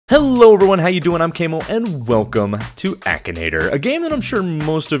Hello everyone, how you doing? I'm Camo, and welcome to Akinator, a game that I'm sure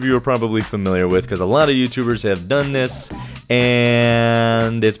most of you are probably familiar with because a lot of YouTubers have done this,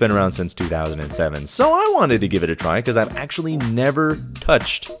 and it's been around since 2007. So I wanted to give it a try because I've actually never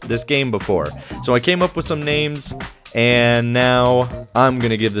touched this game before. So I came up with some names, and now I'm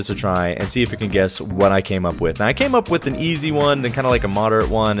gonna give this a try and see if you can guess what I came up with. Now I came up with an easy one, then kind of like a moderate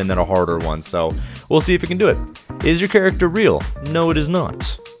one, and then a harder one. So we'll see if we can do it. Is your character real? No, it is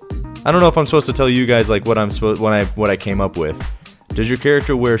not. I don't know if I'm supposed to tell you guys like what I came up with. Does your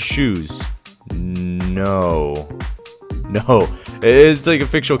character wear shoes? No. No. It's like a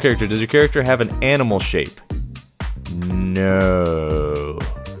fictional character. Does your character have an animal shape? No.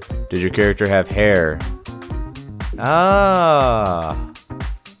 Does your character have hair? Ah.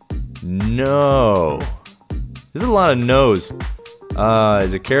 No. There's a lot of no's.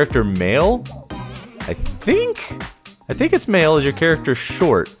 Is a character male? I think it's male. Is your character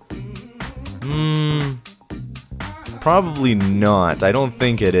short? Probably not. I don't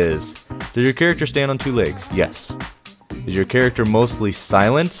think it is. Does your character stand on two legs? Yes. Is your character mostly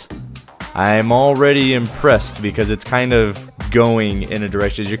silent? I'm already impressed because it's kind of going in a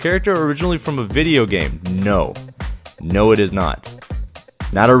direction. Is your character originally from a video game? No. No, it is not.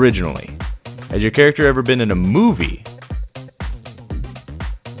 Not originally. Has your character ever been in a movie?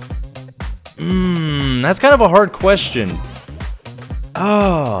 That's kind of a hard question.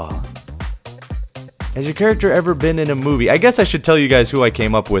 Oh. Has your character ever been in a movie? I guess I should tell you guys who I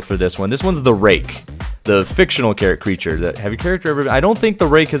came up with for this one. This one's the Rake, the fictional creature. Have your character ever? I don't think the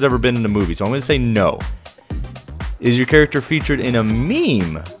Rake has ever been in a movie, so I'm going to say no. Is your character featured in a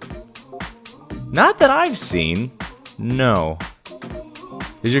meme? Not that I've seen. No.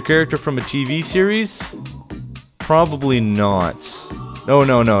 Is your character from a TV series? Probably not.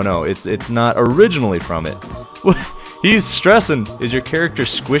 No. It's not originally from it. He's stressing. Is your character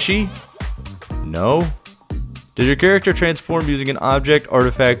squishy? No. Does your character transform using an object,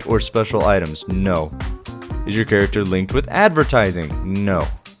 artifact, or special items? No. Is your character linked with advertising? No.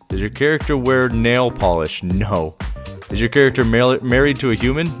 Does your character wear nail polish? No. Is your character married to a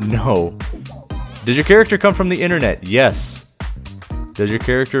human? No. Does your character come from the internet? Yes. Does your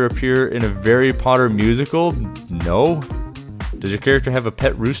character appear in a Harry Potter musical? No. Does your character have a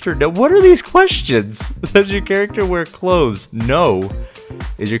pet rooster? No. What are these questions? Does your character wear clothes? No.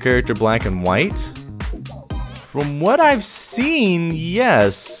 Is your character black and white? From what I've seen,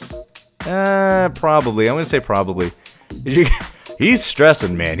 yes. Probably. I'm gonna say probably. He's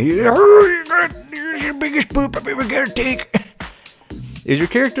stressing, man. He's your biggest poop I've ever gotta take. Is your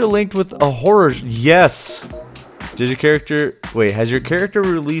character linked with a horror? Yes. Does your character... Wait, has your character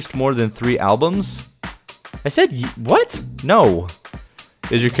released more than 3 albums? I said what? No.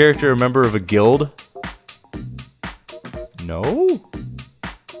 Is your character a member of a guild? No.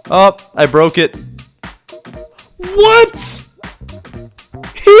 Oh, I broke it. What?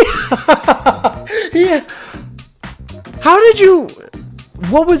 Yeah. How did you...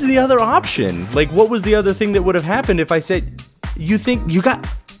 What was the other option? Like, what was the other thing that would have happened if I said... You think you got...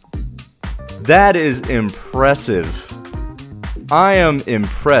 That is impressive. I am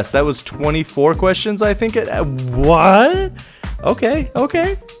impressed. That was 24 questions, I think. What? Okay.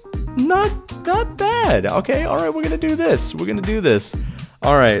 Not bad. Okay, alright, we're gonna do this.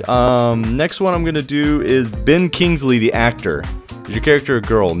 Alright, next one I'm gonna do is Ben Kingsley, the actor. Is your character a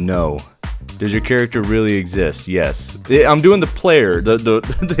girl? No. Does your character really exist? Yes. I'm doing the player,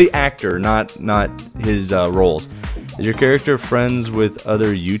 the actor, not his roles. Is your character friends with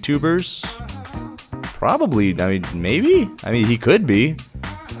other YouTubers? Probably. I mean, maybe? I mean, he could be.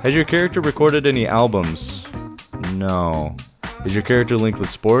 Has your character recorded any albums? No. Is your character linked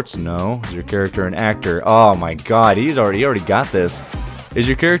with sports? No. Is your character an actor? Oh my god, he already got this. Is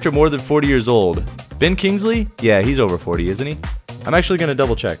your character more than 40 years old? Ben Kingsley? Yeah, he's over 40, isn't he? I'm actually gonna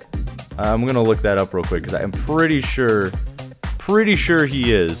double check. I'm gonna look that up real quick because I'm pretty sure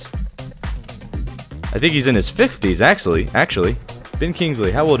he is. I think he's in his 50s, actually. Ben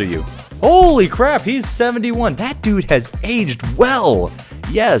Kingsley, how old are you? Holy crap, he's 71. That dude has aged well.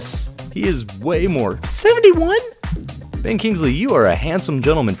 Yes, he is way more. 71? Ben Kingsley, you are a handsome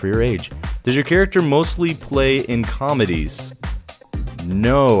gentleman for your age. Does your character mostly play in comedies?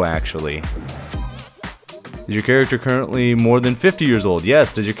 No, actually. Is your character currently more than 50 years old?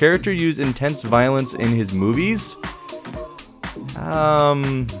 Yes. Does your character use intense violence in his movies?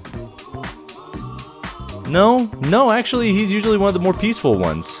 No, actually, he's usually one of the more peaceful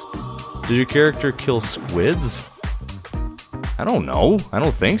ones. Does your character kill squids? I don't know. I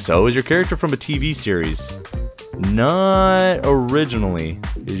don't think so. Is your character from a TV series? Not originally.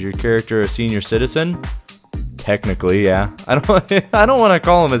 Is your character a senior citizen? Technically, yeah. I don't want to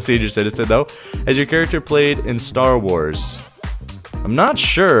call him a senior citizen though. Has your character played in Star Wars? I'm not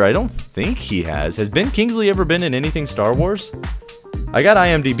sure. I don't think he has. Has Ben Kingsley ever been in anything Star Wars? I got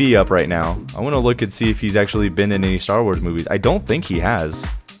IMDb up right now. I want to look and see if he's actually been in any Star Wars movies. I don't think he has.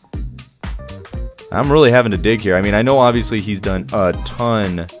 I'm really having to dig here. I mean, I know obviously he's done a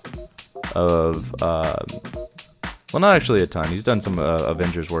ton of, well, not actually a ton. He's done some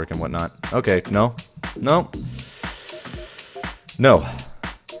Avengers work and whatnot. Okay, no. No. No.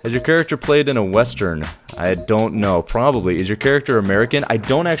 Has your character played in a Western? I don't know. Probably. Is your character American? I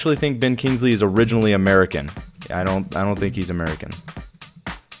don't actually think Ben Kingsley is originally American. I don't think he's American.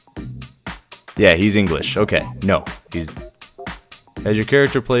 Yeah, he's English. Okay. No. Has your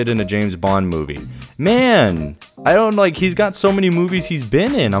character played in a James Bond movie? Man, I don't like, he's got so many movies he's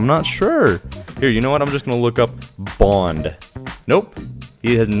been in, I'm not sure. Here, you know what, I'm just gonna look up Bond. Nope,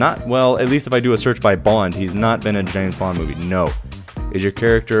 he has not, well, at least if I do a search by Bond, he's not been in a James Bond movie, no. Is your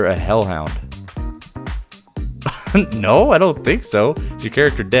character a hellhound? No, I don't think so. Is your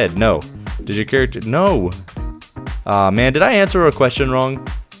character dead? No. Did your character, no. Man, did I answer a question wrong?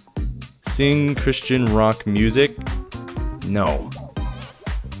 Sing Christian rock music? No.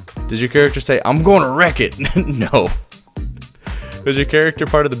 Does your character say, I'm gonna wreck it? No. Is your character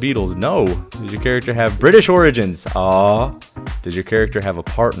part of the Beatles? No. Does your character have British origins? Aw. Does your character have a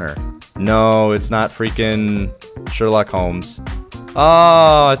partner? No, it's not freaking Sherlock Holmes.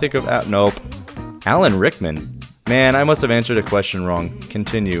 Oh, I think of, nope. Alan Rickman. Man, I must have answered a question wrong.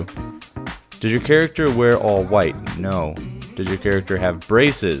 Continue. Does your character wear all white? No. Does your character have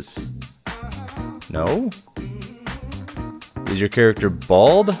braces? No. Is your character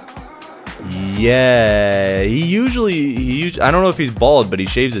bald? Yeah, he usually, I don't know if he's bald, but he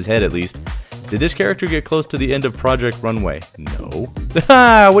shaves his head at least. Did this character get close to the end of Project Runway? No. What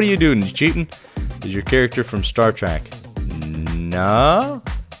are you doing? You cheating? Is your character from Star Trek? No.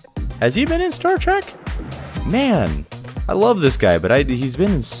 Has he been in Star Trek? Man, I love this guy, but he's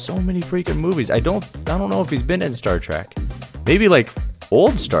been in so many freaking movies. I don't know if he's been in Star Trek. Maybe like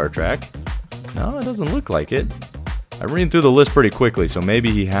old Star Trek. No, it doesn't look like it. I'm reading through the list pretty quickly, so maybe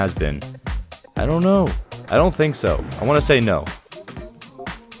he has been. I don't know. I don't think so. I want to say no.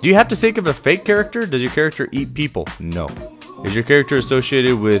 Do you have to think of a fake character? Does your character eat people? No. Is your character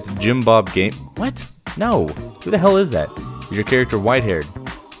associated with Jim Bob Game? What? No. Who the hell is that? Is your character white-haired?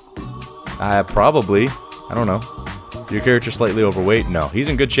 Probably. I don't know. Is your character slightly overweight? No. He's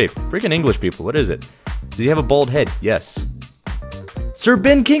in good shape. Freaking English people. What is it? Does he have a bald head? Yes. Sir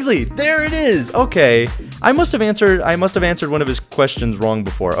Ben Kingsley! There it is! Okay. I must have answered one of his questions wrong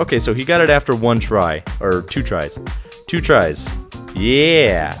before. Okay, so he got it after one try. Or 2 tries. 2 tries.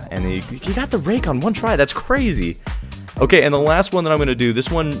 Yeah! And he got the rake on 1 try. That's crazy. Okay, and the last one that I'm going to do, this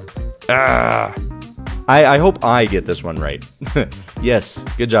one... I hope I get this one right. Yes,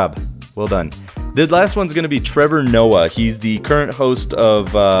 good job. Well done. The last one's going to be Trevor Noah. He's the current host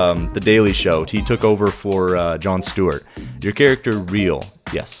of The Daily Show. He took over for Jon Stewart. Is your character real?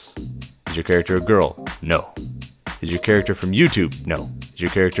 Yes. Is your character a girl? No. Is your character from YouTube? No. Is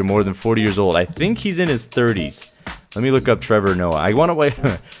your character more than 40 years old? I think he's in his 30s. Let me look up Trevor Noah. I want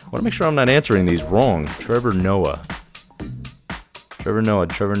to make sure I'm not answering these wrong. Trevor Noah. Trevor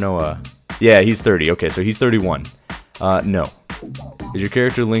Noah. Yeah, he's 30. Okay, so he's 31. No. Is your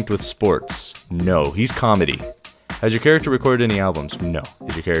character linked with sports? No. He's comedy. Has your character recorded any albums? No.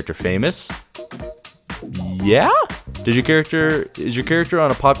 Is your character famous? Yeah? Is your character on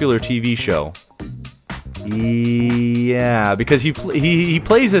a popular TV show? Yeah, because he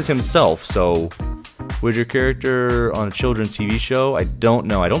plays as himself, so... Was your character on a children's TV show? I don't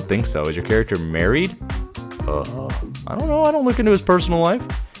know. I don't think so. Is your character married? I don't know. I don't look into his personal life.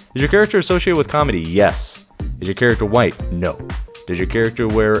 Is your character associated with comedy? Yes. Is your character white? No. Does your character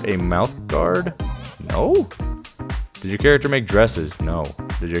wear a mouth guard? No. Does your character make dresses? No.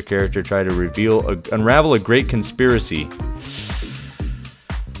 Does your character try to unravel a great conspiracy?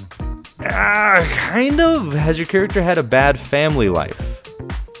 Kind of. Has your character had a bad family life?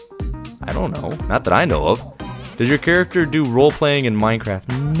 I don't know. Not that I know of. Does your character do role-playing in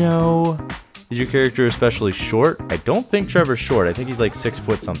Minecraft? No. Is your character especially short? I don't think Trevor's short. I think he's like 6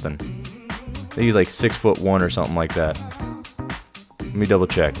 foot something. I think he's like 6'1" or something like that. Let me double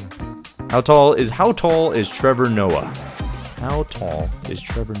check. How tall is Trevor Noah? How tall is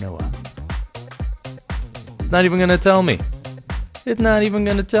Trevor Noah? It's not even gonna tell me. It's not even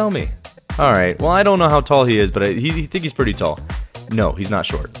gonna tell me. Alright, well I don't know how tall he is, but I think he's pretty tall. No, he's not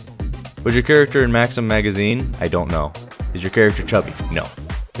short. Was your character in Maxim magazine? I don't know. Is your character chubby? No.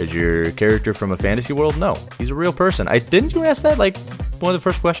 Is your character from a fantasy world? No. He's a real person. Didn't you ask that like one of the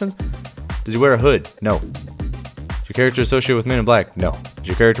first questions? Does he wear a hood? No. your character associated with Men in Black? No. Is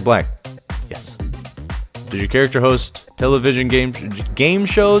your character black? Yes. Does your character host television game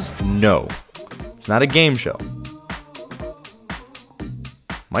shows? No. It's not a game show.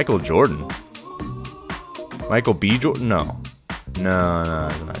 Michael Jordan? Michael B. Jordan? No. No,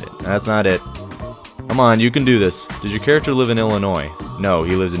 that's not it. That's not it. Come on, you can do this. Does your character live in Illinois? No,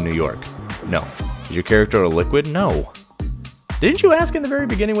 he lives in New York. No. Is your character a liquid? No. Didn't you ask in the very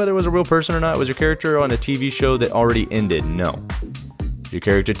beginning whether it was a real person or not? Was your character on a TV show that already ended? No. Is your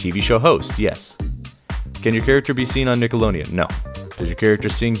character a TV show host? Yes. Can your character be seen on Nickelodeon? No. Does your character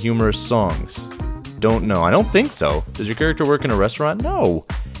sing humorous songs? Don't know. I don't think so. Does your character work in a restaurant? No.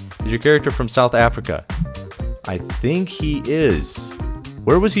 Is your character from South Africa? I think he is.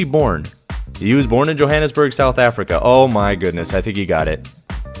 Where was he born? He was born in Johannesburg, South Africa. Oh my goodness. I think he got it.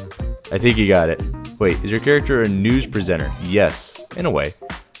 I think he got it. Wait, is your character a news presenter? Yes, in a way.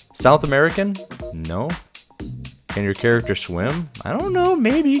 South American? No. Can your character swim? I don't know,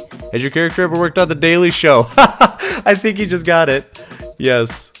 maybe. Has your character ever worked on The Daily Show? I think he just got it.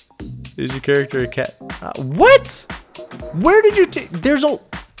 Yes. Is your character a cat? What? Where did you take... There's a...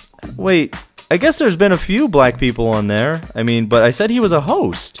 Wait, I guess there's been a few black people on there. I mean, but I said he was a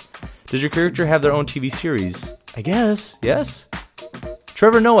host. Does your character have their own TV series? I guess, yes.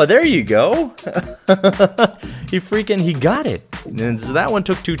 Trevor Noah, there you go. He got it. And so that one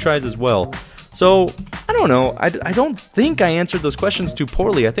took 2 tries as well. So, I don't know. I don't think I answered those questions too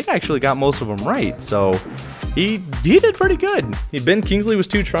poorly. I think I actually got most of them right. So, he did pretty good. Ben Kingsley was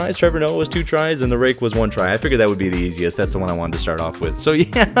 2 tries, Trevor Noah was 2 tries, and The Rake was 1 try. I figured that would be the easiest. That's the one I wanted to start off with. So,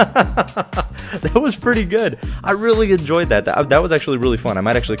 yeah, that was pretty good. I really enjoyed that. That was actually really fun. I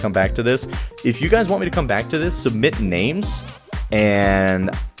might actually come back to this. If you guys want me to come back to this, submit names, and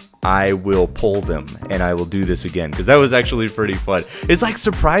I will pull them, and I will do this again, because that was actually pretty fun. It's like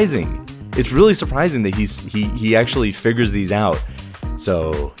surprising. It's really surprising that he actually figures these out.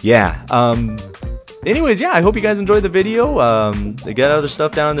 So yeah. Anyways, yeah, I hope you guys enjoyed the video. I got other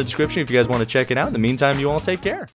stuff down in the description if you guys want to check it out. In the meantime, you all take care.